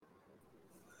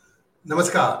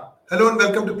Namaskar. Hello and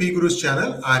welcome to P Guru's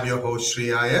channel. I'm your host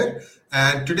Sri Iyer,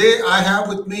 and today I have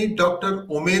with me Dr.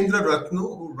 Omendra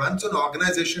Ratnu, who runs an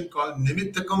organization called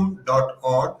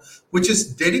Nimittakam.org, which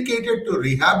is dedicated to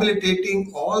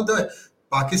rehabilitating all the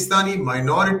Pakistani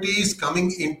minorities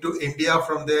coming into India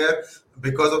from there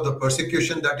because of the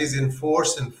persecution that is in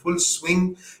force in full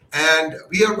swing. And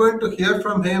we are going to hear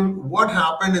from him what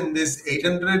happened in this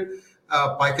 800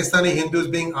 Pakistani Hindus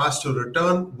being asked to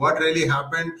return, what really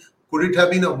happened, could it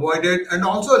have been avoided, and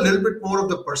also a little bit more of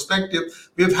the perspective.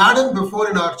 We've had him before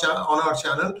in our on our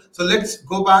channel, so let's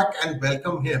go back and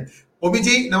welcome him.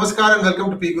 Omiji, namaskar and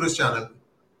welcome to P Guru's channel.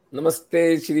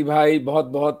 Namaste, Shri Bhai.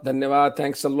 बहुत बहुत धन्यवाद.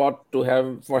 Thanks a lot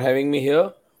for having me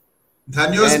here.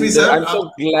 Dhanyosmi, And sir. I'm so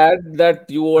glad that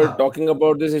you are talking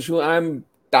about this issue. I'm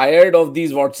tired of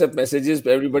these WhatsApp messages.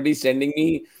 Everybody sending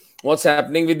me what's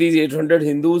happening with these 800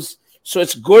 Hindus. So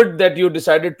it's good that you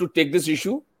decided to take this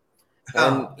issue,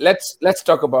 and let's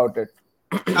talk about it.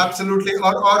 Absolutely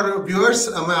और viewers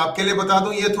मैं आपके लिए बता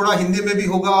दूं ये थोड़ा हिंदी में भी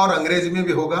होगा और अंग्रेजी में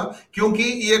भी होगा क्योंकि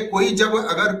ये कोई जब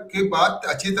अगर की बात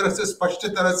अच्छी तरह से स्पष्ट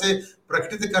तरह से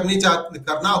प्रकटित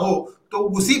करना हो तो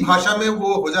उसी भाषा में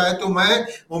वो हो जाए तो मैं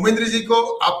ओमेंद्र जी को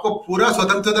आपको पूरा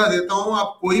स्वतंत्रता देता हूं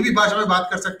आप कोई भी भाषा में बात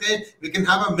कर सकते हैं we can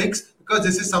have a mix because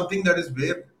this is something that is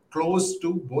very close to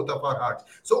both of our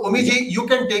hearts. So Omi ji, you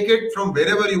can take it from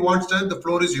wherever you want, sir. The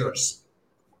floor is yours.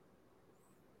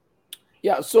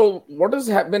 Yeah, so what has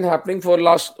been happening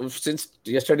since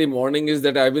yesterday morning is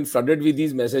that I've been flooded with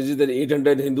these messages that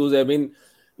 800 Hindus have been,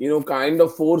 kind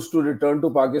of forced to return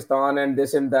to Pakistan and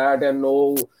this and that, and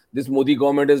no, this Modi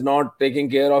government is not taking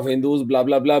care of Hindus, blah,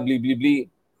 blah, blah, blah, blah, blah.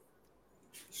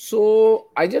 So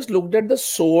I just looked at the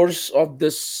source of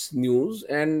this news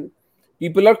and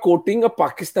people are quoting a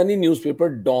Pakistani newspaper,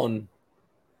 Dawn.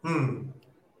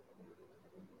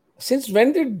 Since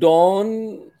when did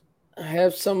Dawn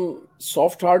have some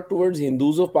soft heart towards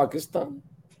Hindus of Pakistan?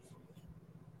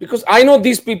 Because I know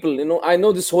these people, I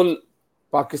know this whole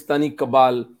Pakistani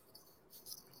cabal,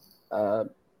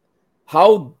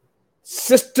 how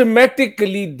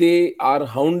systematically they are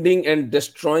hounding and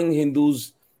destroying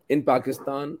Hindus in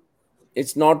Pakistan.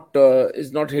 It's not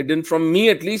hidden from me,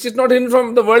 at least. It's not hidden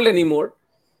from the world anymore.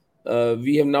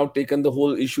 We have now taken the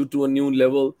whole issue to a new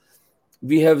level.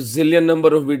 We have zillion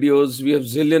number of videos. We have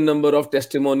zillion number of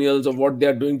testimonials of what they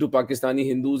are doing to Pakistani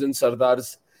Hindus and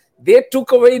Sardars. They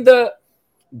took away the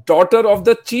daughter of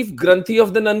the chief Granthi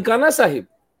of the Nankana Sahib.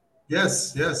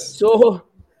 Yes.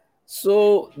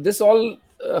 So this all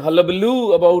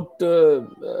hullabaloo about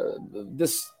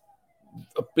this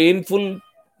painful,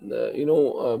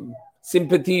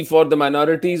 sympathy for the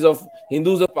minorities of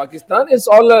Hindus of Pakistan is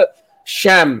all a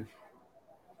sham.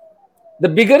 The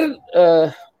bigger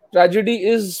tragedy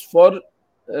is for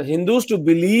Hindus to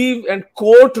believe and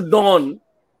quote Dawn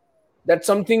that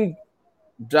something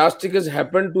drastic has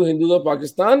happened to Hindus of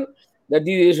Pakistan, that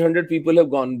these 800 people have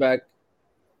gone back.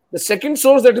 The second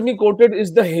source that we quoted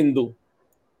is the Hindu,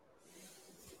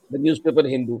 the newspaper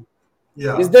Hindu.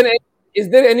 Yeah. Is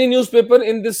there any newspaper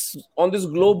on this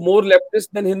globe more leftist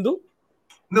than Hindu?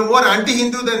 No, more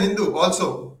anti-Hindu than Hindu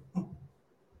also.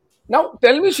 Now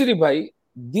tell me, Shri Bhai,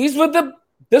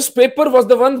 this paper was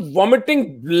the one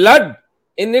vomiting blood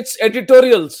in its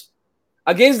editorials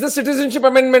against the Citizenship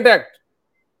Amendment Act.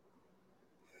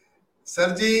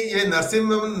 Sir जी ये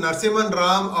नरसिम्हन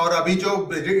राम और अभी जो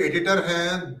editor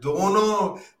हैं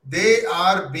दोनों they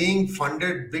are being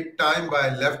funded big time by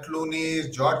left लूनीज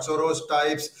George Soros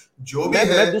types जो भी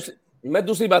है मैं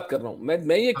दूसरी बात कर रहा हूं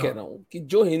मैं ये कह रहा हूं कि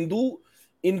जो हिंदू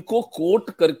इनको कोट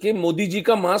करके मोदी जी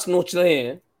का मांस नोच रहे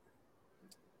हैं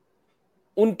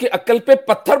उनके अक्ल पे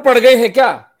पत्थर पड़ गए हैं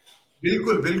क्या?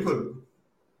 बिल्कुल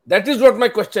that is what my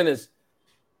question is.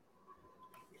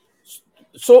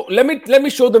 So let me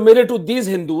show the mirror to these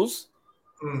Hindus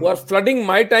who are flooding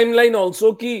my timeline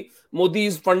also ki Modi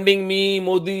is funding me,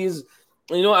 Modi is,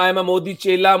 I am a Modi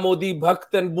chela, Modi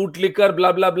bhakt and bootlicker,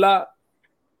 blah, blah, blah.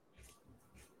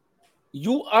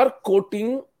 You are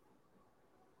quoting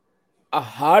a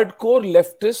hardcore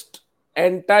leftist,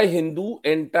 anti-Hindu,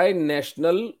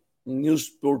 anti-national news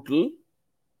portal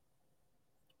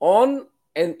on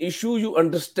an issue you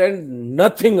understand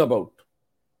nothing about.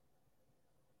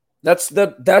 That's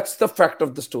the fact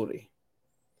of the story.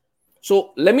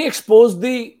 So let me expose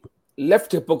the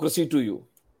left hypocrisy to you.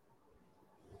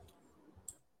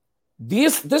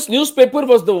 This newspaper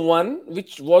was the one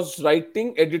which was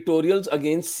writing editorials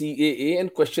against CAA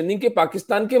and questioning कि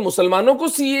पाकिस्तान के मुसलमानों को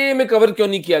CAA में cover क्यों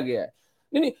नहीं किया गया है.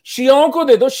 नहीं शियाओं को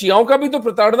दे दो, शियाओं का भी तो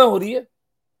प्रताड़ना हो रही है.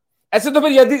 ऐसे तो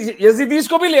फिर यजीदीस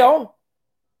को भी ले आओ,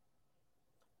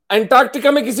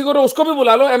 अंटार्कटिका में किसी को उसको भी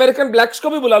बुला लो, अमेरिकन ब्लैक्स को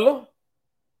भी बुला लो.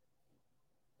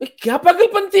 क्या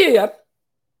पागलपंती है यार?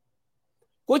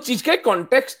 कोई चीज का एक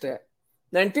कॉन्टेक्स्ट है.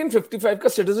 1955 का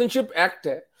सिटीजनशिप एक्ट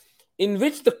है, इन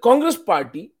विच द कांग्रेस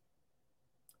पार्टी,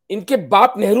 इनके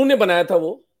बाप नेहरू ने बनाया था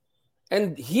वो,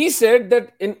 and he said that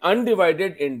in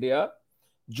undivided India,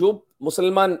 जो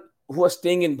मुसलमान who are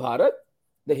staying in Bharat,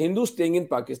 the Hindus staying in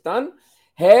Pakistan,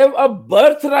 have a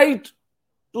birthright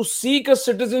to seek a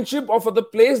citizenship of the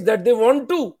place that they want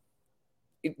to.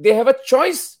 They have a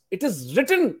choice. It is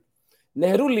written.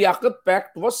 Nehru Liaquat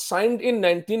Pact was signed in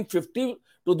 1950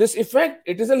 to this effect.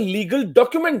 It is a legal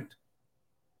document.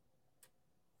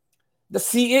 The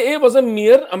CAA was a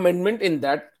mere amendment in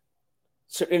that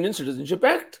Indian Citizenship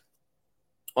Act,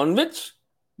 on which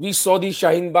we saw the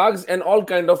Shaheen Bags and all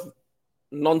kind of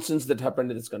nonsense that happened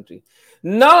in this country.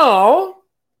 Now,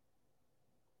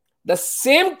 the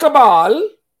same cabal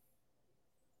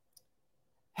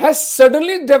has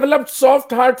suddenly developed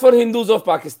soft heart for Hindus of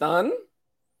Pakistan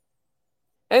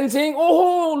and saying,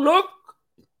 oh, look,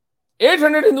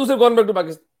 800 Hindus have gone back to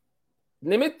Pakistan.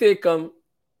 Nimit Ekam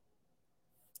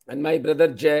and my brother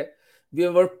Jay, we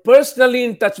were personally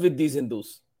in touch with these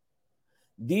Hindus.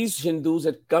 These Hindus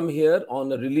had come here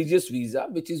on a religious visa,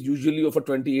 which is usually of a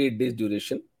 28 days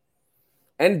duration.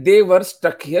 And they were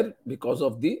stuck here because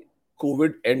of the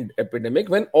COVID and epidemic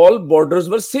when all borders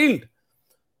were sealed.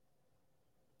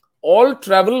 All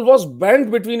travel was banned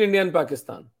between India and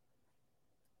Pakistan.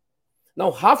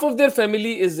 Now, half of their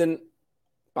family is in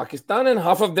Pakistan and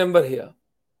half of them were here.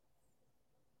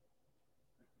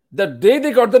 The day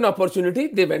they got an opportunity,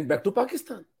 they went back to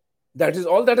Pakistan. That is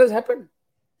all that has happened.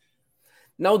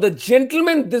 Now, the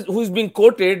gentleman who is being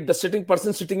quoted, the sitting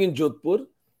person sitting in Jodhpur,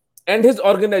 and his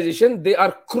organization, they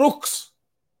are crooks.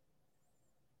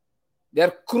 They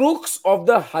are crooks of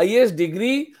the highest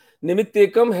degree. Nimit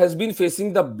Ekam has been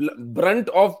facing the brunt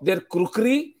of their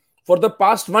crookery for the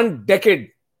past 1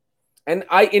 decade. And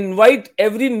I invite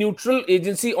every neutral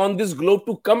agency on this globe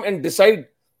to come and decide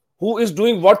who is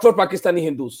doing what for Pakistani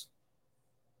Hindus.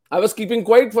 I was keeping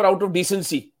quiet for out of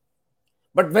decency.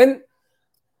 But when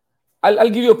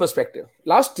I'll give you a perspective.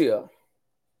 Last year,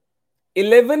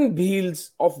 11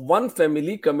 Bhils of one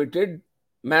family committed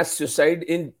mass suicide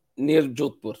in near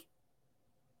Jodhpur.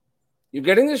 You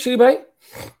getting this, Shri Bhai?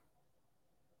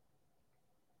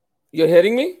 You're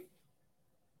hearing me?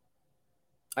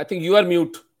 I think you are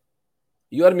mute.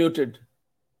 You are muted.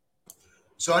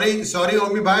 Sorry,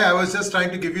 Omi Bhai. I was just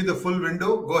trying to give you the full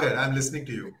window. Go ahead. I'm listening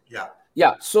to you. Yeah.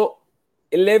 Yeah. So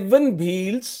 11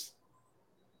 Bhils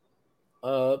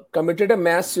committed a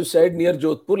mass suicide near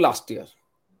Jodhpur last year.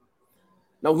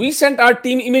 Now we sent our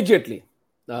team immediately.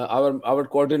 Our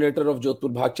coordinator of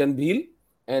Jodhpur, Bhagchand Bhil,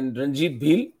 and Ranjit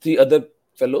Bhil, 3 other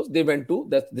fellows, they went to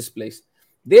this place.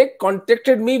 They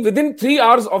contacted me within 3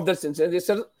 hours of that incident. They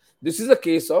said, this is a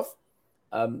case of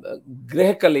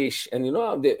Greh Kalesh, and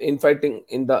the infighting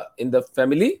in the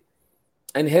family,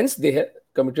 and hence they had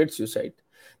committed suicide.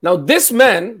 Now this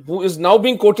man, who is now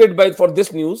being quoted for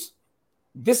this news,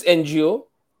 this NGO,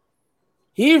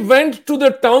 he went to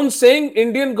the town saying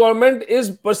Indian government is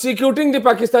persecuting the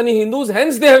Pakistani Hindus,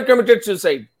 hence they have committed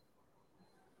suicide.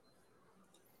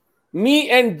 Me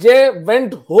and Jay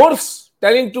went hoarse,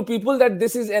 telling to people that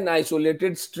this is an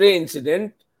isolated stray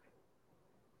incident.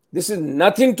 This is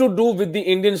nothing to do with the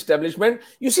Indian establishment.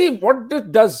 You see what this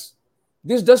does?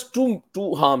 This does two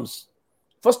harms.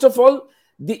 First of all,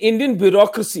 the Indian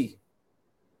bureaucracy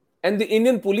and the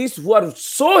Indian police, who are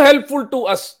so helpful to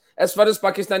us as far as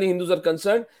Pakistani Hindus are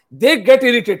concerned, they get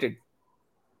irritated.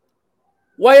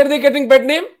 Why are they getting bad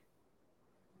name?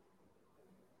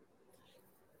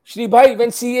 Shri Bhai, when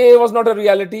CAA was not a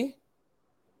reality,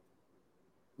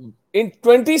 in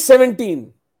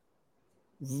 2017,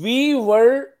 we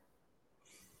were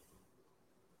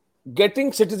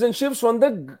getting citizenships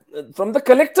from the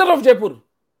collector of Jaipur.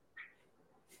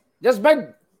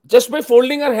 Just by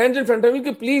folding our hands in front of him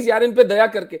कि please यार इन पे दया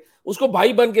करके, उसको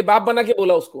भाई बन के, बाप बना के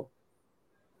बोला, उसको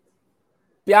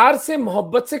प्यार से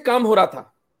मोहब्बत से काम हो रहा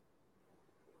था.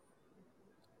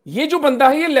 ये जो बंदा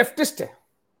है, ये लेफ्टिस्ट है.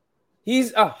 He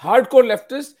is a hardcore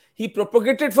leftist. He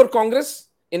propagated for Congress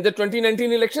in the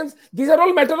 2019 elections. These are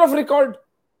all matter of record.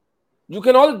 You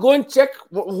can all go and check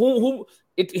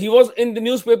he was in the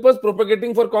newspapers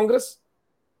propagating for Congress.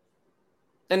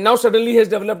 And now suddenly he has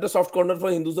developed a soft corner for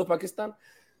Hindus of Pakistan.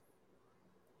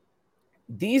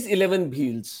 These 11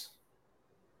 Bhils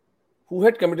who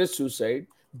had committed suicide,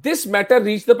 this matter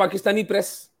reached the Pakistani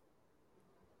press.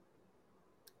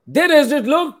 They raised it,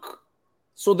 look.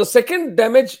 So the second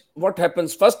damage, what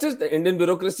happens? First is the Indian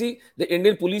bureaucracy, the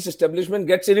Indian police establishment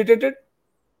gets irritated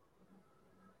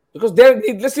because they are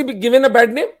needlessly given a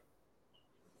bad name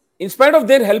in spite of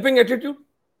their helping attitude.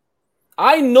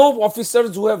 I know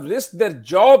officers who have risked their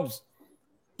jobs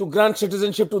to grant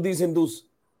citizenship to these Hindus.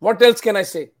 What else can I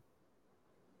say?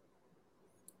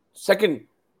 Second,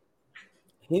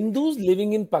 Hindus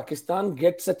living in Pakistan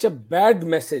get such a bad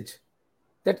message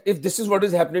that if this is what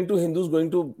is happening to Hindus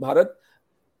going to Bharat,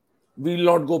 we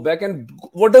will not go back. And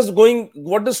what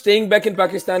does staying back in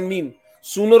Pakistan mean?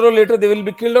 Sooner or later, they will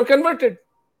be killed or converted.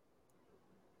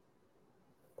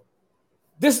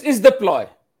 This is the ploy.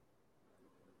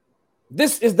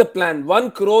 This is the plan.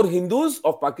 1 crore Hindus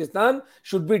of Pakistan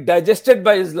should be digested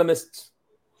by Islamists,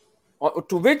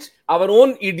 to which our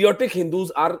own idiotic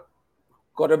Hindus are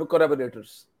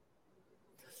corroborators.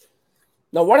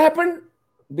 Now, what happened?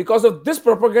 Because of this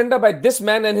propaganda by this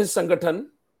man and his Sangathan,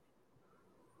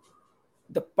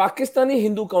 the Pakistani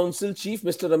Hindu Council chief,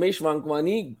 Mr. Ramesh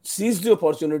Vankwani, seized the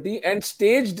opportunity and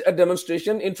staged a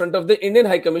demonstration in front of the Indian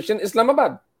High Commission,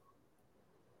 Islamabad.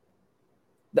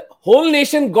 The whole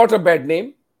nation got a bad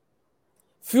name.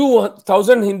 Few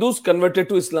thousand Hindus converted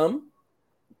to Islam.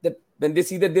 That when they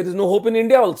see that there is no hope in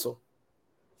India also.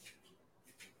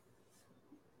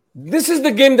 This is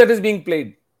the game that is being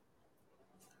played.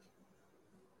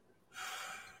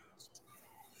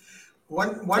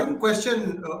 One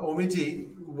question,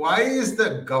 Omiji, why is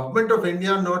the government of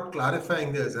India not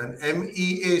clarifying this? An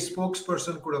MEA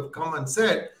spokesperson could have come and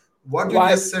said what you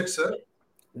just said, sir.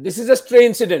 This is a stray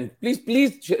incident.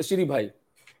 Please, Shri Bhai.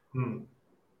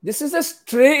 This is a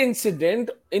stray incident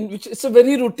in which it's a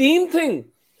very routine thing.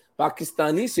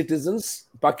 Pakistani citizens,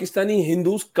 Pakistani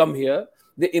Hindus come here.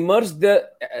 They immerse the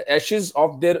ashes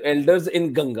of their elders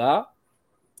in Ganga.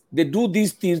 They do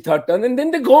these tirthatan and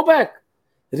then they go back.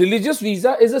 Religious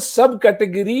visa is a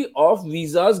subcategory of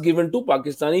visas given to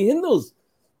Pakistani Hindus.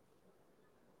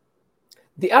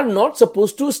 They are not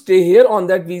supposed to stay here on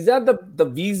that visa. The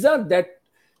visa that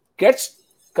gets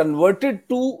converted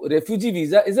to refugee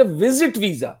visa is a visit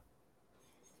visa.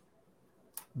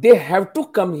 They have to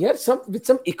come here with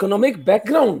some economic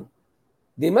background.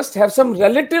 They must have some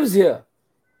relatives here.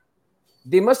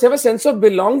 They must have a sense of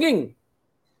belonging.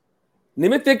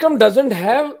 Nimit Ekam doesn't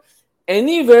have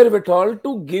anywhere at all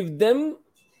to give them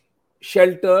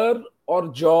shelter or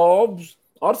jobs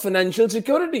or financial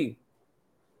security.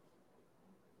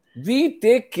 We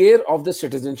take care of the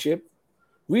citizenship,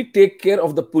 we take care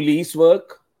of the police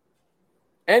work,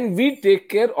 and we take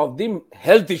care of the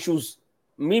health issues.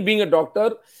 Me being a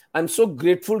doctor, I'm so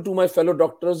grateful to my fellow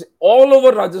doctors all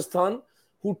over Rajasthan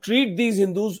who treat these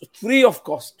Hindus free of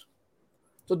cost.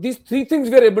 So these three things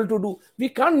we are able to do. We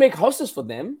can't make houses for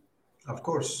them. Of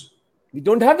course. We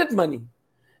don't have that money.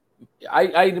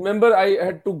 I remember I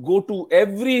had to go to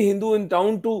every Hindu in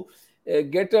town to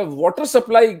get a water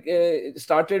supply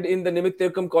started in the Nimit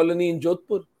Ekam colony in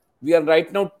Jodhpur. We are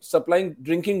right now supplying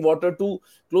drinking water to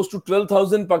close to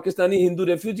 12,000 Pakistani Hindu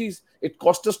refugees. It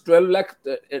cost us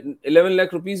 11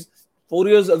 lakh rupees 4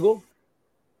 years ago.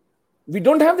 We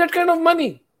don't have that kind of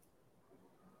money.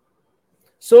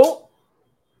 So,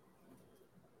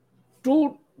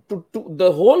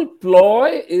 the whole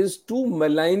ploy is to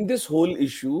malign this whole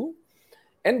issue.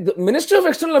 And the Ministry of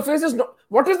External Affairs is not.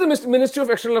 What is the Ministry of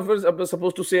External Affairs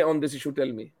supposed to say on this issue?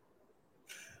 Tell me.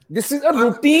 This is a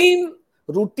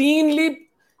routinely.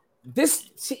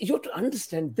 You have to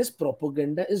understand, this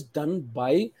propaganda is done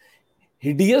by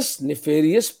hideous,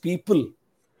 nefarious people.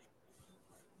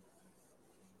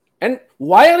 And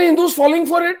why are Hindus falling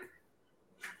for it?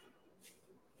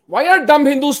 Why are dumb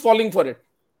Hindus falling for it?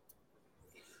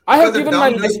 I have given my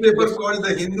newspaper called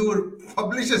The Hindu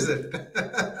publishes it.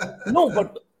 No,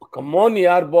 but come on,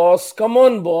 yaar, boss. Come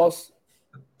on, boss.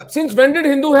 Since when did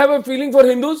Hindu have a feeling for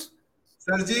Hindus?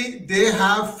 Sarji, they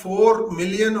have 4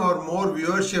 million or more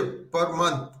viewership per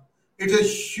month. It's a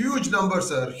huge number,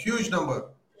 sir. Huge number.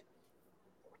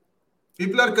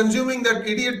 People are consuming that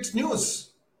idiot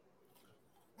news.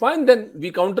 Fine, then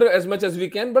we counter as much as we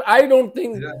can. But I don't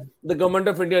think the government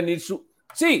of India needs to.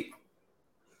 See,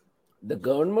 the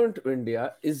government of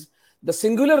India is the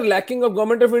singular lacking of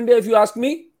government of India, if you ask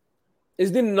me,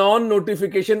 is the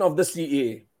non-notification of the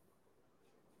CAA.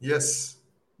 Yes.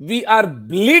 We are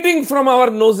bleeding from our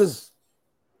noses.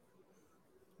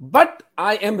 But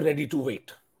I am ready to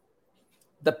wait.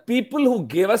 The people who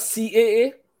gave us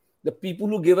CAA, the people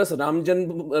who gave us Ram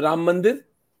Mandir,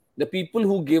 the people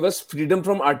who gave us freedom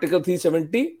from Article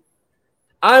 370,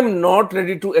 I am not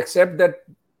ready to accept that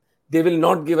they will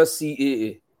not give us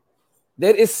CAA.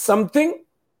 There is something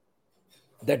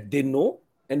that they know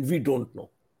and we don't know.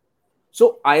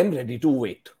 So I am ready to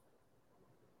wait.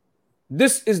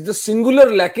 This is the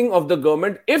singular lacking of the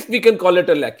government, if we can call it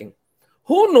a lacking.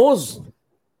 Who knows?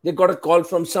 They got a call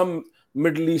from some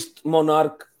Middle East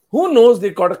monarch Who knows? They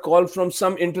got a call from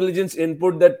some intelligence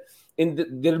input that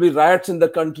there will be riots in the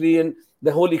country and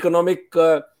the whole economic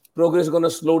progress is going to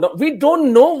slow down. We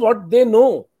don't know what they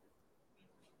know.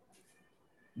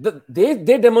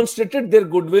 They demonstrated their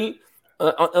goodwill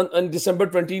on December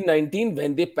 2019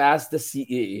 when they passed the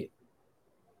CAA.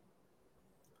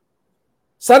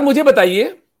 Sir, मुझे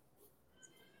बताइए,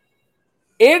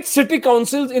 8 city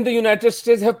councils in the United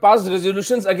States have passed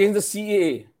resolutions against the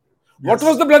CAA. What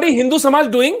was the bloody Hindu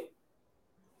Samaj doing?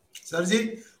 Sir जी,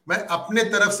 मैं अपने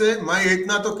तरफ से मैं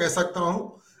इतना तो कह सकता हूं,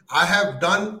 I have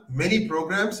done many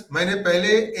programs. मैंने पहले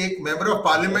एक मेंबर ऑफ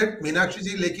पार्लियामेंट मीनाक्षी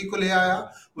जी लेखी को ले आया,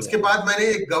 उसके बाद मैंने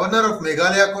एक गवर्नर ऑफ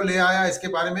मेघालय को ले आया इसके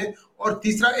बारे में, और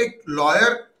तीसरा एक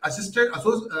लॉयर असिस्टेंट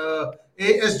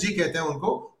ASG कहते हैं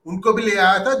उनको भी ले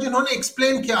आया था, जिन्होंने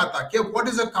एक्सप्लेन किया था कि what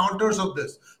is the counters of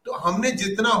this. तो हमने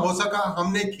जितना हो सका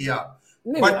हमने किया.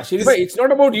 But it's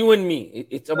not about you and me.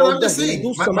 It's about the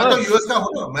Hindu Samaj. मैं तो यूएस का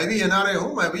हूँ ना, मैं भी NRI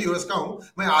हूँ, मैं भी यूएस का हूँ.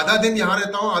 मैं आधा दिन यहाँ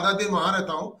रहता हूँ, आधा दिन वहां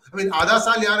रहता हूँ. I mean, आधा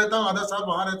साल यहाँ रहता हूँ, आधा साल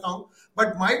वहां रहता हूँ. But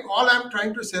all I'm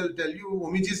trying to tell you,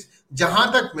 Omi ji,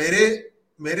 जहां तक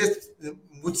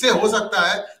मुझसे हो सकता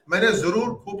है, मैंने जरूर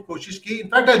खूब कोशिश की.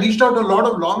 In fact I reached out a lot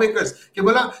of law makers कि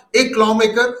बोला एक law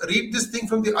maker read this thing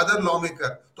from the other law maker,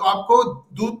 तो आपको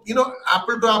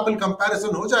एप्पल टू एप्पल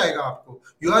कंपैरिजन हो जाएगा. आपको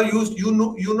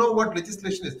you know what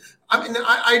legislation is. I mean,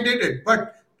 I did it,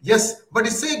 but yes, but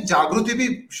इससे एक जागृति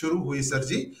भी शुरू हुई सर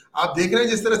जी. आप देख रहे हैं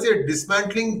जिस तरह से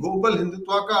डिसमेंटलिंग ग्लोबल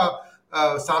हिंदुत्व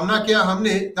का सामना किया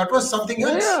हमने, that was something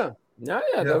else.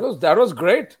 Yeah. That was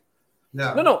great.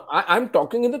 Yeah. No, I'm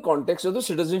talking in the context of the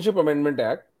Citizenship Amendment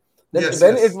Act. That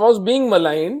when it was being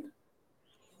maligned,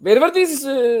 where were these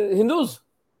Hindus?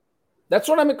 That's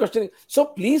what I'm questioning. So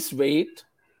please wait.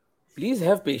 Please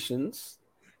have patience.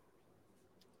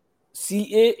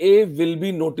 CAA will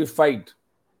be notified.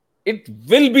 It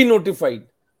will be notified.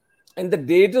 And the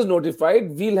day it is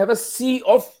notified, we'll have a sea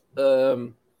of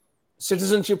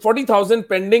citizenship. 40,000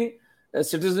 pending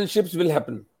citizenships will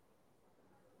happen.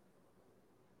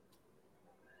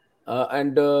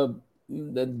 And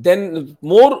then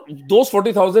those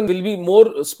 40,000 will be more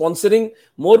sponsoring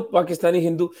more Pakistani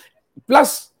Hindu.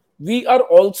 Plus, we are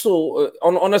also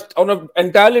on an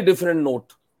entirely different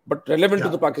note, but relevant to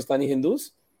the Pakistani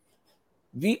Hindus.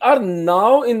 We are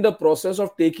now in the process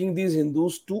of taking these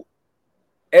Hindus to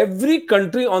every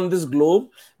country on this globe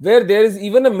where there is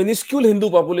even a minuscule Hindu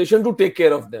population to take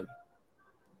care of them.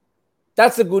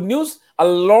 That's the good news. A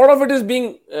lot of it is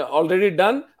being already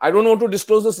done. I don't want to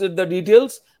disclose the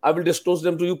details. I will disclose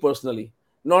them to you personally,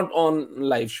 not on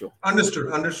live show.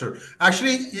 Understood.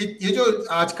 Actually, ये जो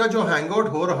आज का जो hangout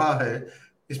हो रहा है,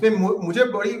 इसमें मुझे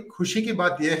बड़ी खुशी की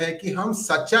बात यह है कि हम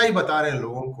सच्चाई बता रहे हैं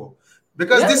लोगों को.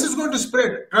 Because this is going to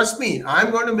spread. Trust me,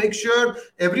 I'm going to make sure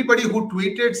everybody who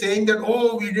tweeted saying that,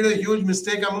 oh, we did a huge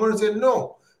mistake, I'm going to say,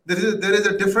 no, there is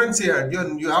a difference here.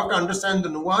 You have to understand the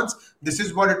nuance. This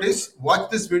is what it is. Watch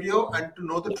this video and to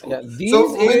know the truth. Yeah, these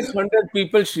 800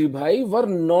 people, Shri Bhai, were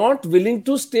not willing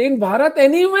to stay in Bharat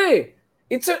anyway.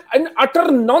 It's an utter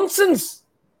nonsense.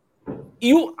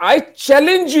 I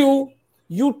challenge you,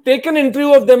 you take an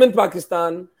interview of them in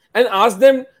Pakistan and ask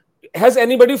them, has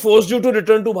anybody forced you to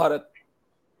return to Bharat?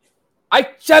 I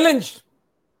challenge.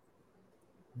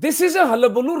 This is a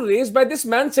hullabaloo raised by this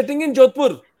man sitting in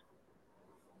Jodhpur.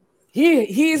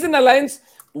 He is in alliance.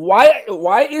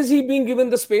 Why is he being given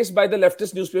the space by the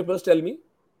leftist newspapers? Tell me.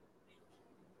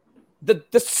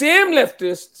 The same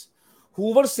leftists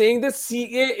who were saying that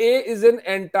CAA is an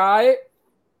anti-Muslim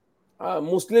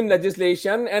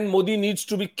legislation and Modi needs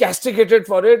to be castigated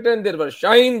for it, and there were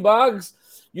Shaheen Baghs.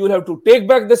 You will have to take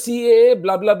back the CAA,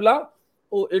 blah, blah, blah.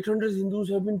 Oh, 800 Hindus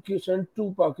have been sent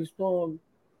to Pakistan.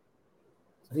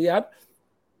 अरे यार,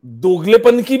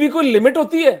 दोगलेपन की भी कोई limit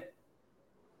होती है.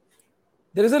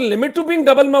 There is a limit to being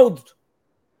double-mouthed.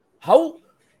 How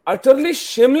utterly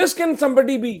shameless can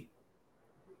somebody be?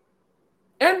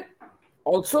 And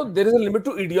also, there is a limit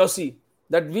to idiocy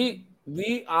that we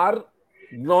are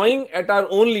gnawing at our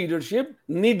own leadership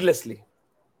needlessly.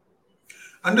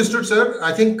 Understood, sir.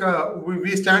 I think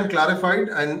we stand clarified.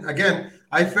 And again,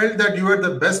 I felt that you were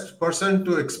the best person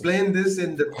to explain this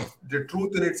in the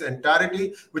truth in its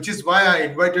entirety, which is why I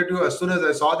invited you as soon as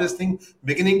I saw this thing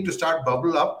beginning to start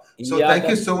bubble up. So thank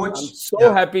you so much. I'm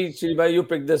so happy, Shilbhai, you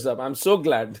picked this up. I'm so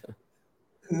glad.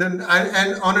 And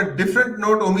on a different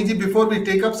note, Omiji, before we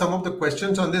take up some of the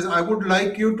questions on this, I would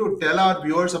like you to tell our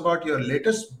viewers about your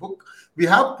latest book. We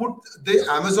have put the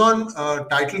Amazon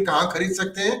title कहाँ खरीद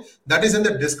सकते हैं. That is in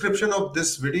the description of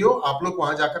this video. आप लोग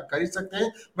वहाँ जाकर खरीद सकते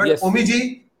हैं. But yes. Omi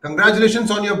ji,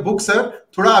 congratulations on your book, sir.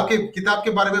 थोड़ा आपके किताब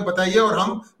के बारे में बताइए और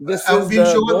हम we'll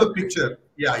show the picture.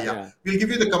 Yeah, yeah. Yeah. We'll give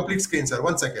you the complete screen, sir.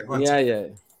 One second, one Yeah, second.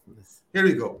 yeah. This, Here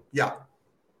we go. Yeah.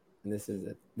 this is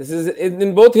it. This is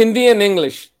in both Hindi and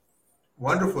English.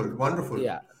 Wonderful, wonderful.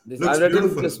 Yeah. This I Looks read in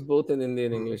beautiful. this both in Hindi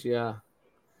and English. Yeah.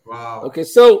 Wow. Okay.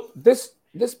 So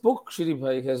this book, Shri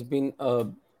Bhai, has been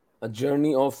a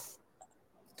journey of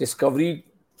discovery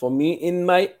for me in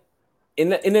my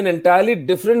in an entirely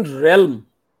different realm.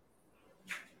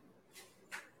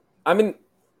 I mean,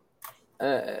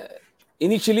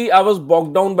 initially I was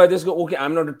bogged down by this. Okay,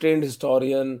 I'm not a trained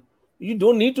historian. You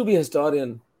don't need to be a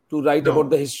historian to write about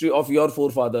the No. history of your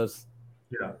forefathers.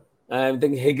 Yeah. I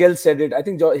think Hegel said it. I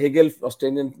think Hegel,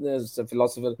 Australian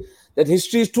philosopher, that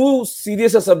history is too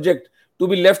serious a subject to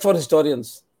be left for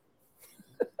historians.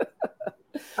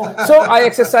 So I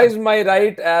exercise my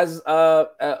right as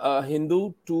a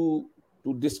Hindu to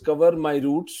discover my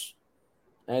roots,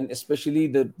 and especially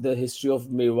the history of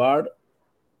Mewar,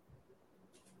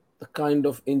 the kind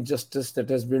of injustice that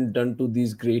has been done to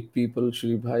these great people,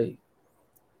 Shri Bhai.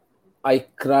 I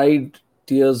cried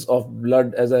tears of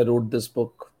blood as I wrote this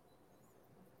book.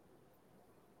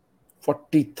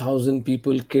 40,000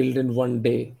 people killed in one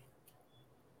day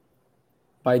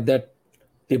by that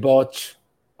debauch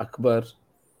Akbar,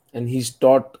 and he's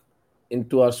taught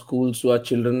into our schools to our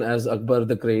children as Akbar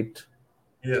the Great.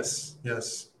 Yes,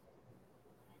 yes.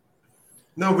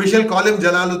 No, we shall call him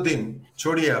Jalaluddin.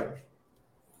 Chodiye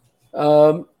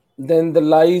ab. Then the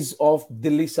lies of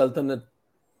Delhi Sultanate.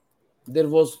 There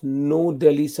was no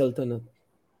Delhi Sultanate.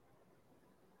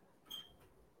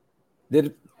 There,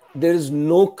 there is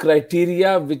no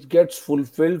criteria which gets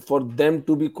fulfilled for them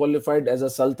to be qualified as a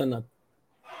Sultanate.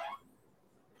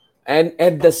 And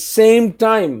at the same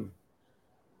time,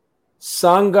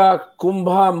 Sanga,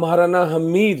 Kumbha, Maharana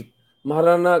Hamir,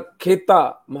 Maharana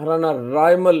Kheta, Maharana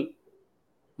Raimal,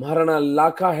 Maharana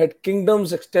Lakha had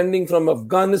kingdoms extending from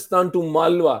Afghanistan to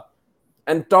Malwa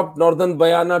and topped northern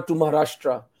Bayana to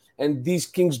Maharashtra. And these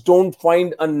kings don't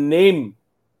find a name,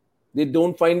 they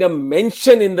don't find a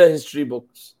mention in the history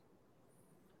books.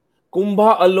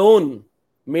 Kumbha alone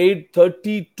made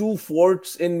 32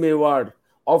 forts in Mewar,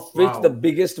 of which the Wow.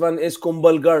 biggest one is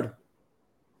Kumbhalgarh.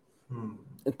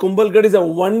 And Kumbhalgarh is a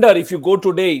wonder if you go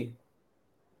today.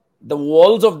 The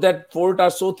walls of that fort are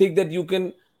so thick that you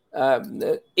can,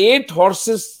 8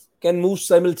 horses can move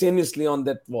simultaneously on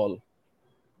that wall.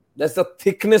 That's the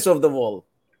thickness of the wall.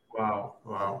 Wow.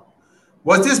 Wow.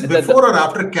 Was this The, before or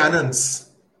after cannons?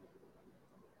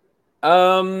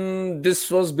 this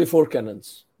was before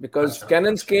cannons because Acha,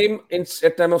 cannons acha. came in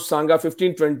at time of Sanga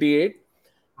 1528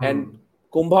 and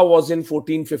Kumbha was in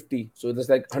 1450. So that's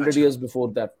like 100 Acha. years before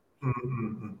that.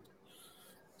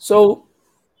 So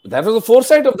that was the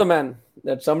foresight of the man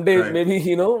that someday Right. maybe,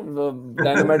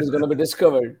 dynamite is going to be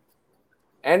discovered.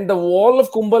 And the wall of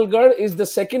Kumbhalgarh is the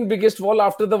second biggest wall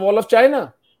after the wall of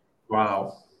China.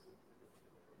 Wow.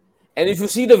 And if you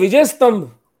see the Vijay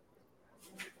Stambh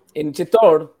in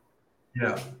Chittor,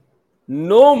 Yeah.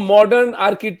 no modern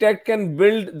architect can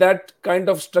build that kind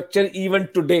of structure even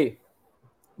today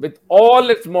with all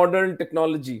its modern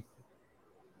technology.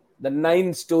 The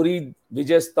 9-story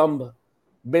Vijay Stambh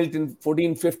built in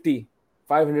 1450,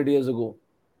 500 years ago.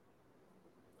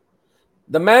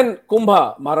 The man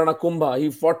Kumbha, Maharana Kumbha, he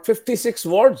fought 56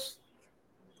 wars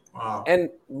Wow. and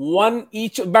won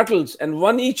each battles and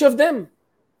won each of them.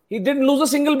 He didn't lose a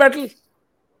single battle.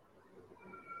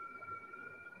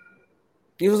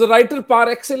 He was a writer par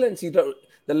excellence. He wrote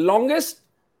the longest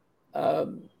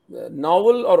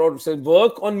novel or say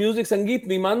work on music, Sangeet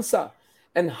Mimamsa,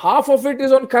 and half of it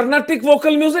is on Carnatic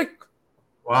vocal music.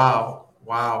 Wow.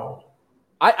 Wow.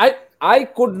 I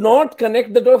could not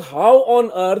connect the dot. How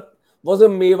on earth was a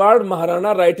Mewar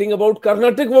Maharana writing about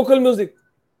Carnatic vocal music?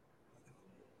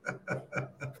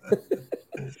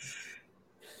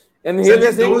 And here we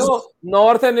are Sanjeev, saying, those. no,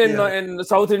 North Yeah. and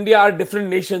South India are different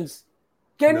nations.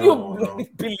 Can you No, no.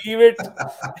 believe it?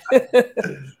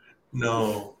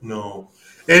 No, no.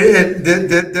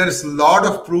 There's a lot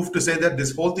of proof to say that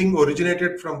this whole thing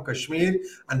originated from Kashmir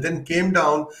and then came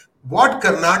down. What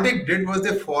Carnatic did was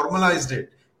they formalized it.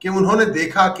 कि उन्होंने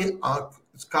देखा कि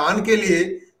कान के लिए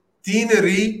 3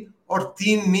 री और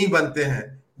 3 नी बनते हैं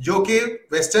जो कि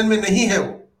वेस्टर्न में नहीं है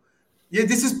वो ये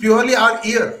this is purely our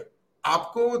year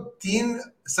आपको 3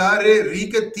 सारे री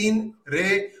के 3 रे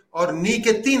और नी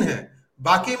के 3 हैं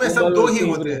बाकी में सब 2 ही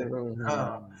होते हैं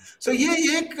हाँ सो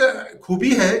ये एक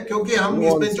खूबी है क्योंकि हम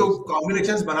इसमें जो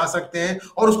कॉम्बिनेशंस बना सकते हैं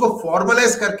और उसको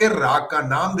फॉर्मलाइज करके राग का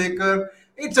नाम देकर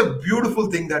it's a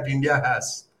beautiful thing that India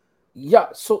has Yeah,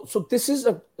 so this is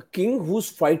a king who's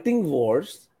fighting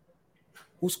wars,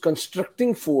 who's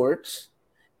constructing forts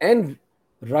and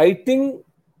writing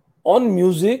on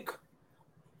music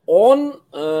on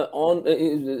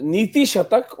Niti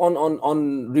Shatak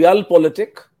on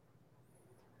Realpolitik.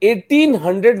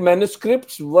 1800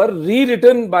 manuscripts were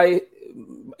rewritten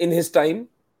in his time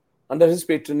under his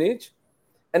patronage,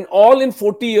 and all in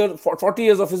 40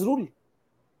 years of his rule.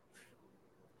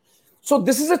 So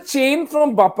this is a chain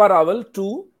from Bapa Rawal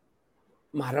to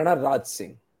Maharana Raj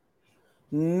Singh.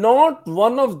 Not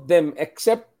one of them,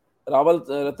 except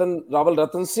Rawal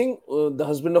Ratan Singh, the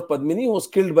husband of Padmini, who was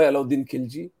killed by Alauddin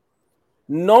Khilji.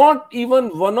 Not even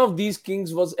one of these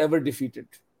kings was ever defeated.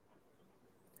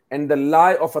 And the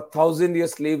lie of 1,000-year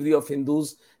slavery of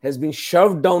Hindus has been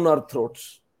shoved down our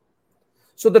throats.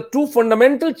 So the two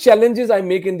fundamental challenges I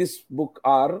make in this book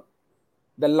are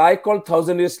the lie called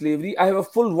 1,000-year slavery. I have a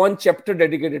full one chapter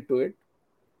dedicated to it.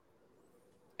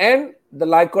 And the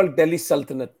lie called Delhi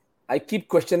Sultanate. I keep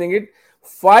questioning it.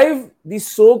 5,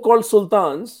 these so-called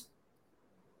sultans,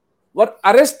 were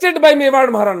arrested by Mewar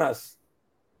Maharanas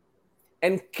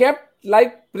and kept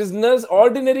like prisoners,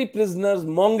 ordinary prisoners,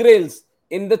 mongrels,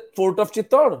 in the fort of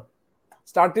Chittor,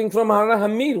 starting from Maharana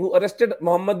Hamir, who arrested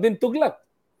Muhammad bin Tughlaq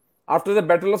after the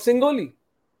Battle of Singoli.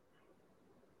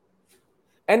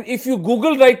 And if you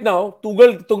Google right now,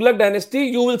 Tughlaq dynasty,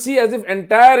 you will see as if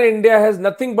entire India has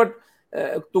nothing but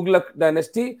Tughlaq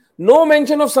dynasty. No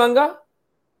mention of Sangha,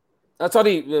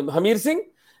 Hamir Singh,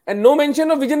 and no mention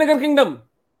of Vijayanagar kingdom.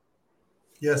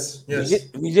 Yes.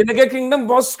 Vijayanagar kingdom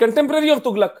was contemporary of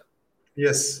Tughlaq.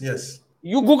 Yes.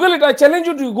 You Google it. I challenge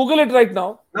you to Google it right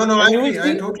now. No, I agree.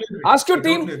 I totally agree. Ask your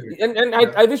team, and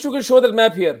I wish you could show that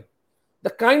map here.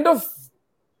 The kind of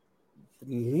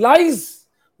lies,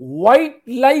 white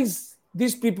lies,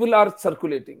 these people are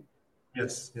circulating.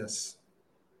 Yes.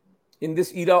 In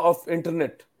this era of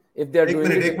internet, if they are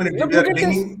doing it.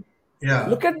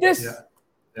 Look at this.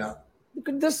 Yeah. Look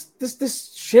at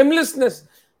this shamelessness.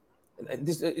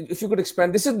 If you could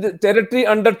expand, this is the territory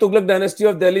under Tughlaq dynasty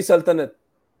of Delhi Sultanate.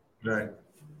 Right.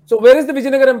 So where is the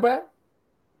Vijayanagar Empire?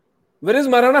 Where is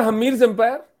Maharana Hamir's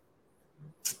empire?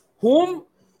 Whom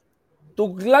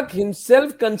Tughlaq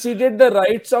himself conceded the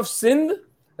rights of Sindh,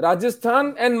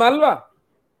 Rajasthan and Malwa.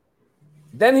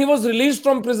 Then he was released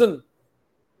from prison.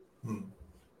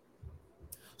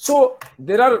 So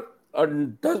there are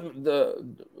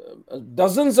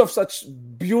dozens of such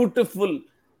beautiful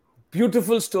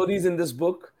stories in this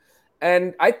book.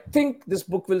 And I think this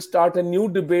book will start a new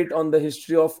debate on the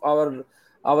history of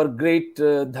our great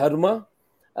dharma.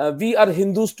 We are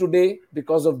Hindus today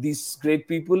because of these great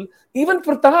people. Even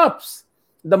Pratap's,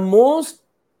 the most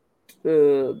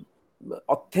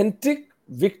authentic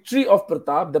victory of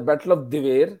Pratap, the Battle of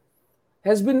Diver,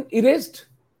 has been erased.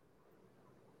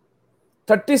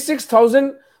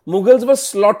 36,000 Mughals were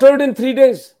slaughtered in 3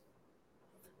 days.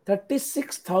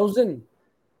 36,000.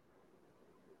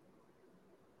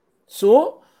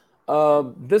 So,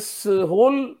 this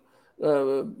whole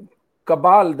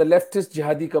cabal, the leftist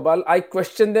jihadi cabal, I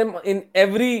question them in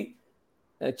every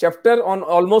chapter,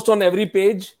 almost on every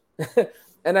page.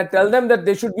 And I tell them that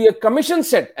there should be a commission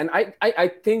set. And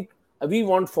I think we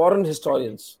want foreign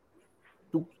historians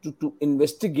to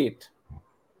investigate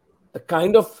the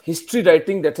kind of history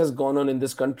writing that has gone on in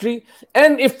this country.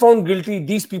 And if found guilty,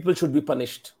 these people should be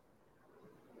punished.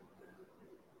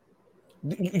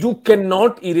 You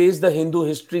cannot erase the Hindu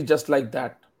history just like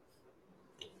that.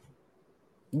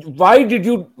 Why did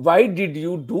you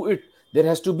do it? There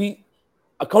has to be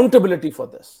accountability for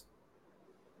this.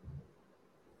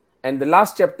 And the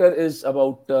last chapter is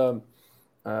about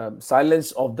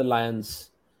Silence of the Lions.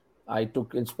 I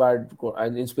took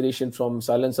inspiration from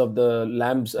Silence of the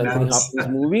Lambs, Anthony Hopkins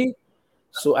movie.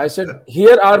 So I said,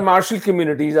 here are martial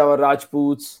communities, our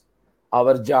Rajputs,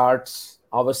 our Jats,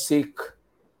 our Sikh,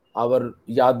 our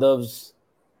Yadavs,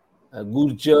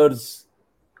 Gurjars,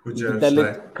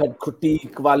 Dalit,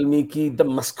 Khutik, Valmiki, the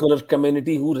muscular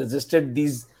community who resisted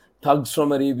these thugs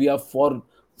from Arabia for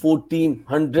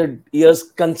 1400 years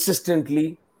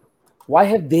consistently. Why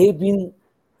have they been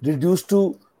reduced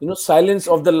to, Silence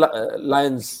of the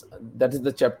Lions? That is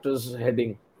the chapter's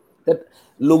heading. That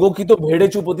लोगों की तो भेड़ें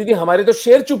चुप होती थी, हमारे तो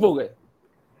शेर चुप हो गए.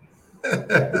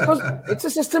 Because it's a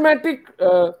systematic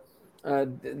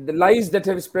the lies that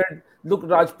have spread. Look,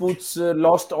 Rajputs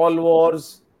lost all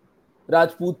wars.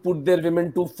 Rajput put their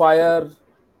women to fire.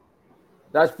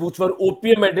 Rajputs were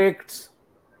opium addicts.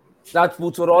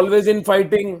 Rajputs were always in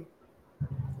fighting.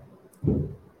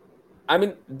 I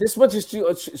mean, this much history,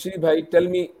 Shri Bhai, tell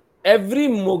me, every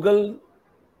Mughal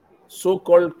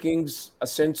so-called king's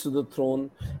ascent to the throne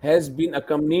has been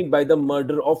accompanied by the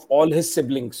murder of all his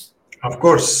siblings. Of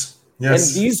course,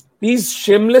 yes. And these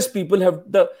shameless people have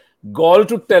the gall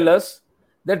to tell us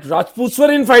that Rajputs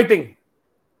were in fighting.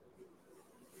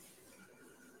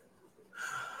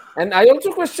 And I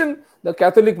also question the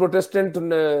Catholic Protestant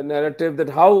narrative that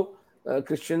how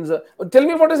Christians are. Tell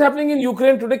me what is happening in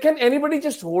Ukraine today. Can anybody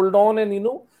just hold on and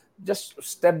just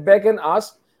step back and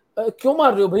ask, क्यों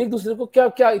मार रहे हो भाई एक दूसरे को क्या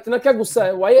क्या इतना क्या गुस्सा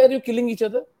है? Why are you killing each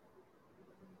other?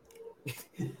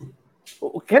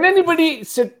 Can anybody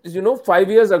sit, 5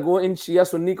 years ago in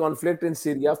Shia-Sunni conflict in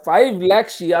Syria, 5 lakh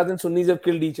Shias and Sunnis have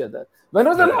killed each other. When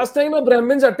was the last time a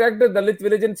Brahmins attacked a Dalit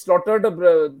village and slaughtered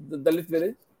the Dalit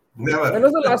village? Never. When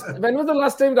was the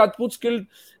last time Rajputs killed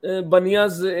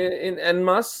Baniyas in en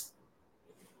masse?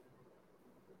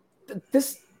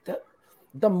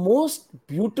 The most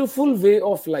beautiful way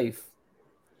of life,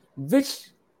 which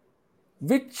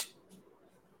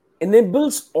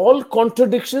enables all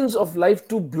contradictions of life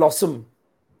to blossom.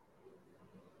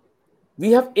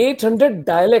 We have 800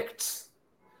 dialects.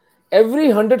 Every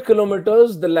 100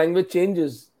 kilometers, the language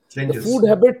changes. The food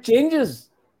habit changes.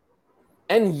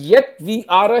 And yet we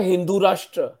are a Hindu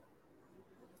Rashtra.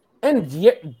 And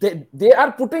yet they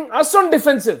are putting us on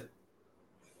defensive.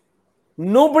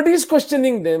 Nobody is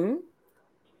questioning them.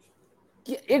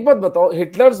 एक बात बताओ,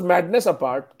 Hitler's madness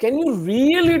apart, can you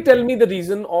really tell me the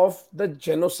reason of the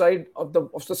genocide of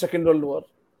the Second World War?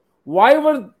 Why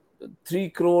were 3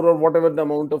 crore or whatever the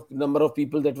number of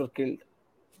people that were killed?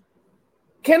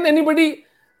 Can anybody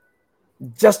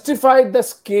justify the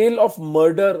scale of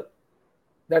murder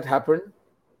that happened?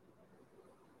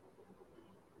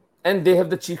 And they have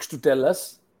the cheeks to tell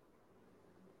us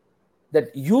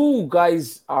that you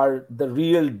guys are the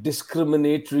real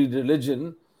discriminatory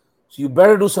religion. So you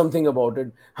better do something about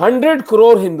it. 100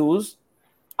 crore Hindus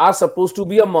are supposed to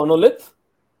be a monolith.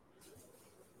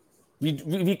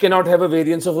 We cannot have a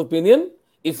variance of opinion.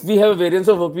 If we have a variance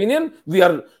of opinion, we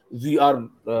are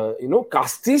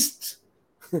castists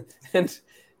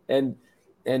and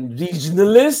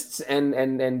regionalists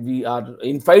and we are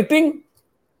infighting.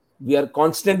 We are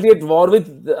constantly at war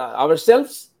with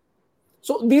ourselves.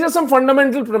 So these are some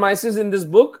fundamental premises in this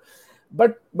book.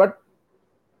 But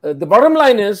the bottom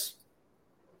line is,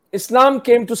 Islam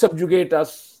came to subjugate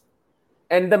us,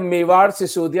 and the Mewar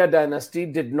Sisodia dynasty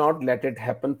did not let it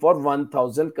happen for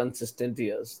 1,000 consistent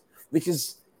years, which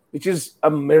is a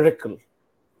miracle.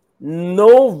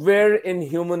 Nowhere in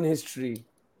human history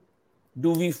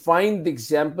do we find the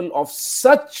example of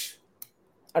such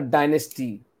a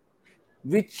dynasty,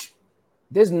 which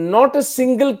there's not a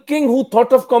single king who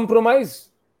thought of compromise.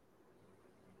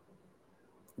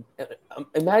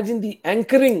 Imagine the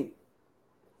anchoring.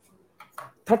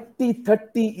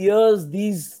 30 years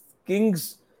these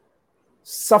kings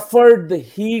suffered the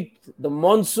heat, the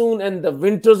monsoon and the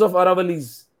winters of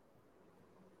Aravalis,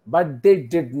 but they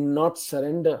did not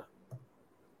surrender.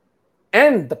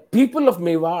 And the people of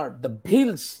Mewar, the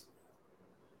Bhils,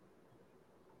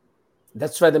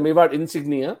 that's why the Mewar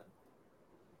insignia,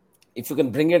 if you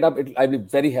can bring it up, I'll be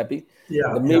very happy.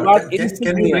 Yeah. The Mewar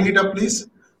Can you bring it up, please?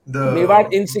 The Mewar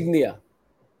insignia.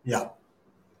 Yeah.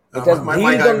 It has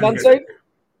Bhils on one side.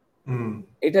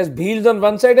 It has Bhils on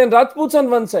one side and Rajputs on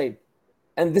one side.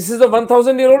 And this is a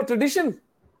 1,000-year-old tradition.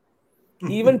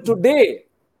 Even today,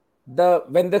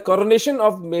 when the coronation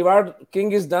of Mewar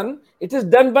king is done, it is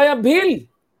done by a Bhil.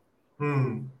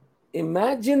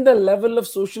 Imagine the level of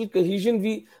social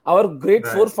cohesion our great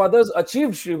forefathers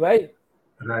achieved, Shri Bhai.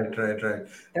 Right.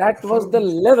 That was the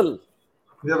level.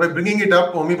 We are bringing it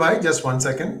up, Omi Bhai. Just 1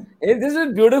 second. Hey, this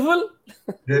is beautiful.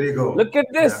 There you go. Look at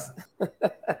this.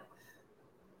 Yeah.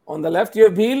 On the left you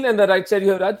have Bhil and the right side you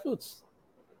have Rajputs.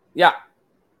 Yeah.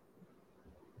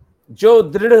 Jo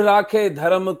drid rakhe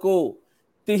dharam ko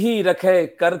tihi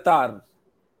rakhe kartar.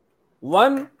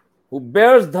 One who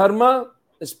bears dharma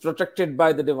is protected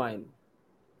by the divine.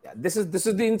 Yeah, this is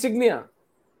the insignia.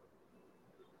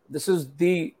 This is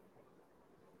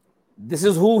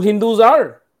who Hindus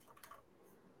are.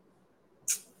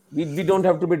 We don't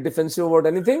have to be defensive about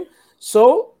anything.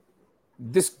 So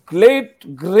this great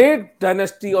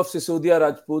dynasty of Sisodia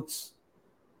Rajputs,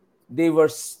 these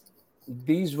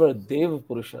were Dev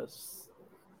Purushas.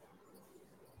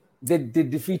 They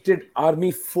defeated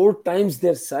army 4 times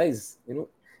their size.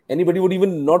 Anybody would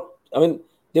even not,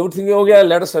 they would think, oh yeah,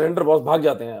 let us surrender, boss, bhag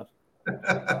jate hain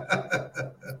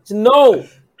yaar. No.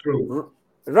 True.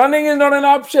 Running is not an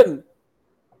option.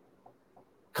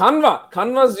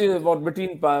 Khanwa is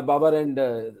between Babar and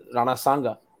Rana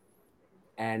Sanga.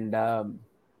 And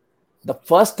the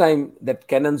first time that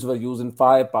cannons were used in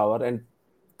firepower and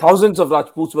thousands of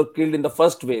Rajputs were killed in the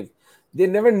first wave, they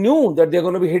never knew that they're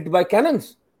going to be hit by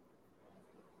cannons.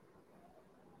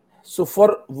 So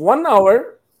for 1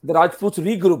 hour, the Rajputs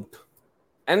regrouped.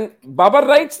 And Babar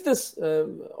writes this.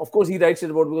 Of course, he writes it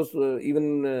about because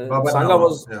even Sanga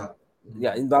was...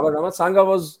 Yeah, in Babar Nama, Sanga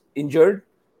was injured.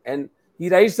 And he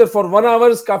writes that for 1 hour,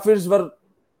 Kafirs were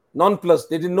nonplussed.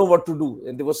 They didn't know what to do,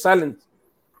 and they were silent.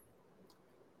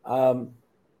 And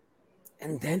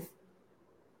then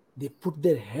they put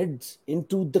their heads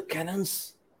into the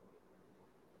cannons.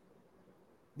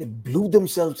 They blew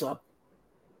themselves up.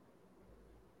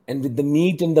 And with the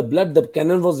meat and the blood, the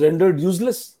cannon was rendered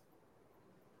useless.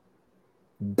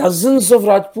 Dozens of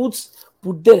Rajputs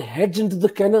put their heads into the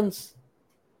cannons.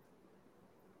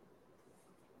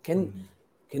 Can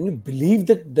you believe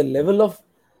that the level of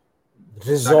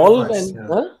resolve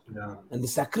and the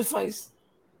sacrifice?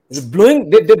 Blowing,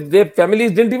 their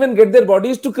families didn't even get their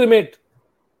bodies to cremate.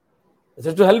 They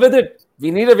said, to hell with it.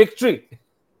 We need a victory.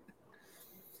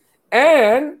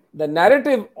 And the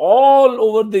narrative all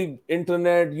over the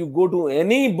internet, you go to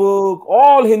any book,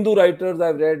 all Hindu writers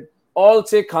I've read, all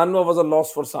say Khanwa was a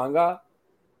loss for Sangha.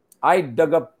 I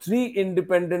dug up 3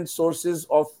 independent sources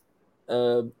of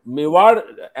Mewar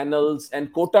annals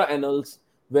and Kota annals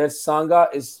where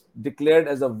Sangha is declared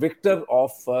as a victor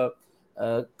of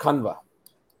Khanwa.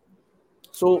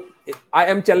 So I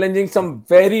am challenging some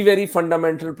very, very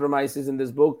fundamental premises in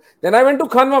this book. Then I went to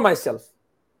Khanwa myself.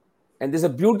 And there's a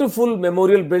beautiful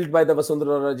memorial built by the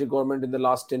Vasundhara Raje government in the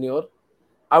last tenure.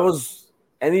 I was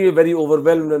anyway very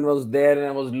overwhelmed when I was there, and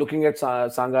I was looking at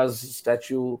Sangha's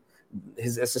statue,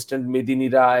 his assistant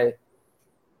Medini Rai.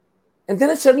 And then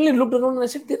I suddenly looked around and I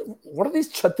said, what are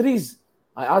these Chhatris?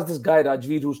 I asked this guy,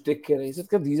 Rajveer, who's take care. He said,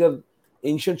 these are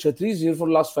ancient Chhatris here for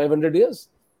the last 500 years.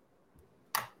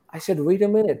 I said, wait a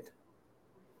minute.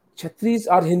 Chhatris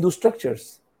are Hindu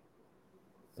structures.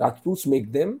 Rajputs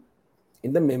make them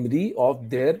in the memory of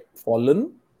their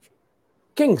fallen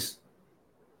kings.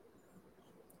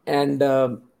 And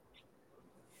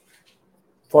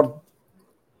for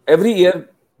every year,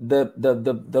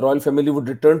 the royal family would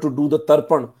return to do the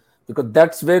Tarpan, because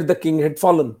that's where the king had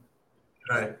fallen.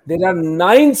 Right. There are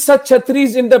 9 such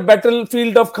Chhatris in the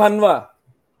battlefield of Khanwa.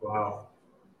 Wow.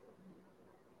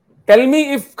 Tell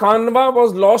me, if Khanwa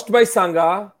was lost by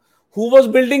Sangha, who was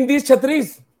building these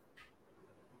Chhatris?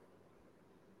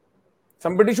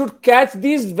 Somebody should catch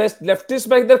these leftists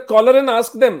by their collar and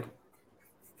ask them.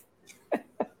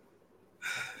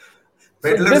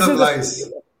 Peddlers of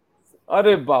lies.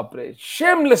 Arre Bapre,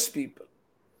 shameless people.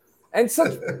 And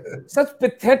such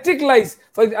pathetic lies.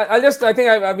 I think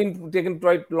I've been taken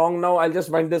quite long now. I'll just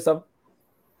wind this up.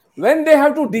 When they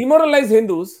have to demoralize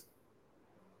Hindus,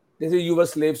 they say you were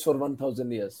slaves for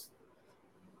 1,000 years.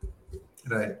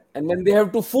 Right. And when they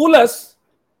have to fool us,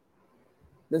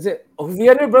 they say, oh, we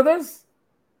are your brothers.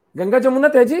 Ganga Jamuna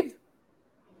Tehzeeb.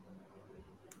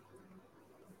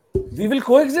 We will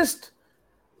coexist.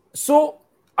 So,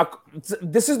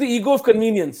 this is the ego of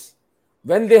convenience.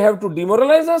 When they have to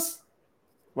demoralize us,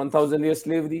 1,000 years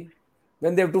slavery.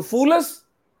 When they have to fool us,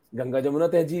 Ganga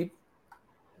Jamuna Tehzeeb.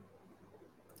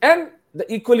 And the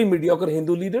equally mediocre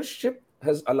Hindu leadership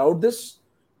has allowed this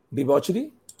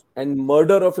debauchery and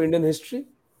murder of Indian history,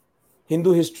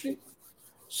 Hindu history.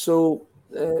 So,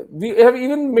 we have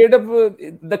even made up,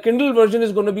 the Kindle version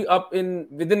is going to be up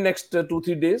within next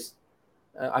 2-3 days.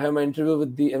 I have my interview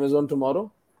with the Amazon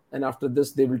tomorrow, and after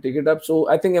this they will take it up. So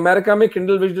I think America mein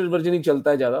Kindle version hi chalta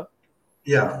hai zyada.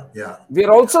 Yeah. We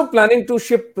are also planning to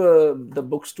ship the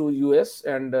books to US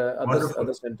and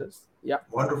other centers. Yeah.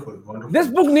 Wonderful. This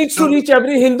book needs to reach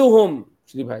every Hindu home,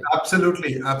 Shri Bhai.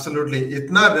 Absolutely.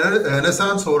 Itna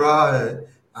renaissance ho raha hai.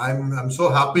 I'm so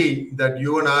happy that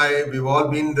you and we've all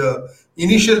been the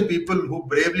initial people who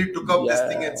bravely took up this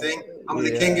thing and saying, "Hum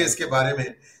likhenge iske bare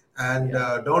mein," and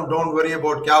don't worry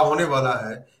about kya hone wala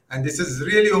hai. And this is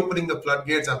really opening the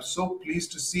floodgates. I'm so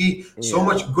pleased to see so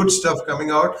much good stuff coming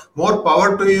out. More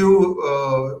power to you,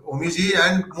 Omiji,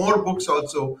 and more books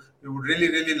also. We would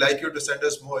really like you to send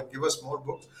us more, give us more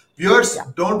books. Viewers,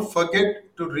 don't forget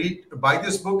to buy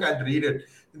this book and read it.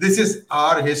 This is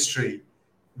our history.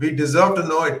 We deserve to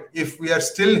know it. If we are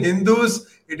still Hindus,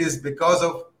 it is because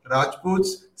of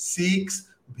Rajputs, Sikhs,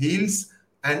 Bhils,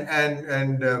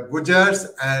 and Gujars,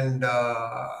 and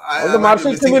all the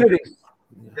martial communities.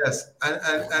 Yes,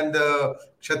 and the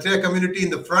Kshatriya community in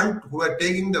the front, who are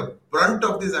taking the brunt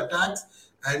of these attacks,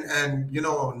 and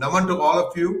naman to all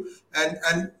of you,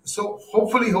 and so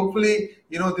hopefully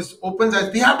this opens.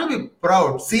 We have to be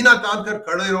proud. Seena taan kar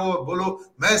khade raho aur bolo,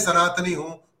 main Sanatani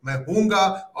hu, main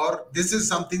hoonga, or this is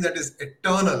something that is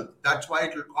eternal. That's why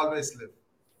it will always live.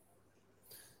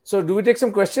 So, do we take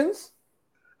some questions?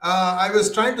 I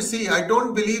was trying to see. I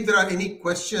don't believe there are any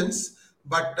questions.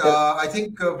 But I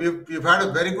think we've had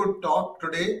a very good talk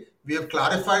today. We have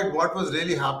clarified what was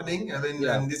really happening. I mean,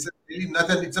 and this is really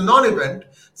nothing. It's a non-event.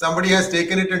 Somebody has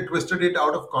taken it and twisted it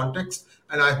out of context.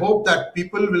 And I hope that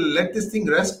people will let this thing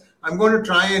rest. I'm going to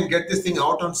try and get this thing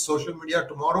out on social media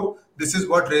tomorrow. This is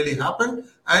what really happened.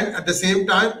 And at the same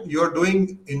time, you're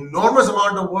doing enormous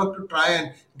amount of work to try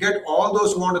and get all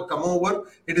those who want to come over.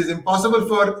 It is impossible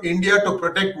for India to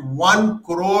protect 1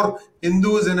 crore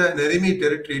Hindus in an enemy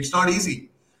territory. It's not easy.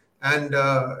 And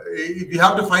we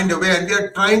have to find a way, and we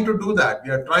are trying to do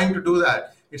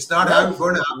that. It's not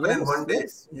going to happen in one day.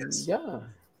 Yes. Yeah.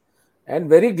 And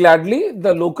very gladly,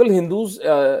 the local Hindus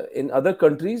in other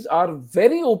countries are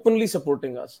very openly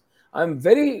supporting us. I'm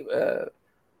very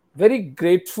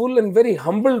grateful and very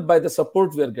humbled by the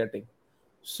support we are getting.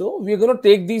 So we're going to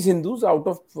take these Hindus out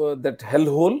of that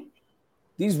hellhole.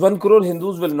 These 1 crore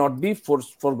Hindus will not be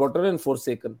forgotten and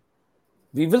forsaken.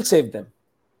 We will save them.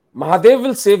 Mahadev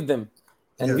will save them.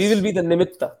 And we will be the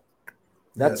Nimitta.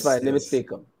 That's why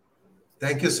Nimittekam.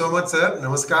 Thank you so much, sir.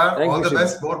 Namaskar. All the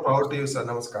best. More power to you, sir.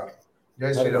 Namaskar.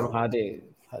 Jai Shri Ram. Mahadev.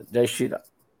 Jai Shri Ram.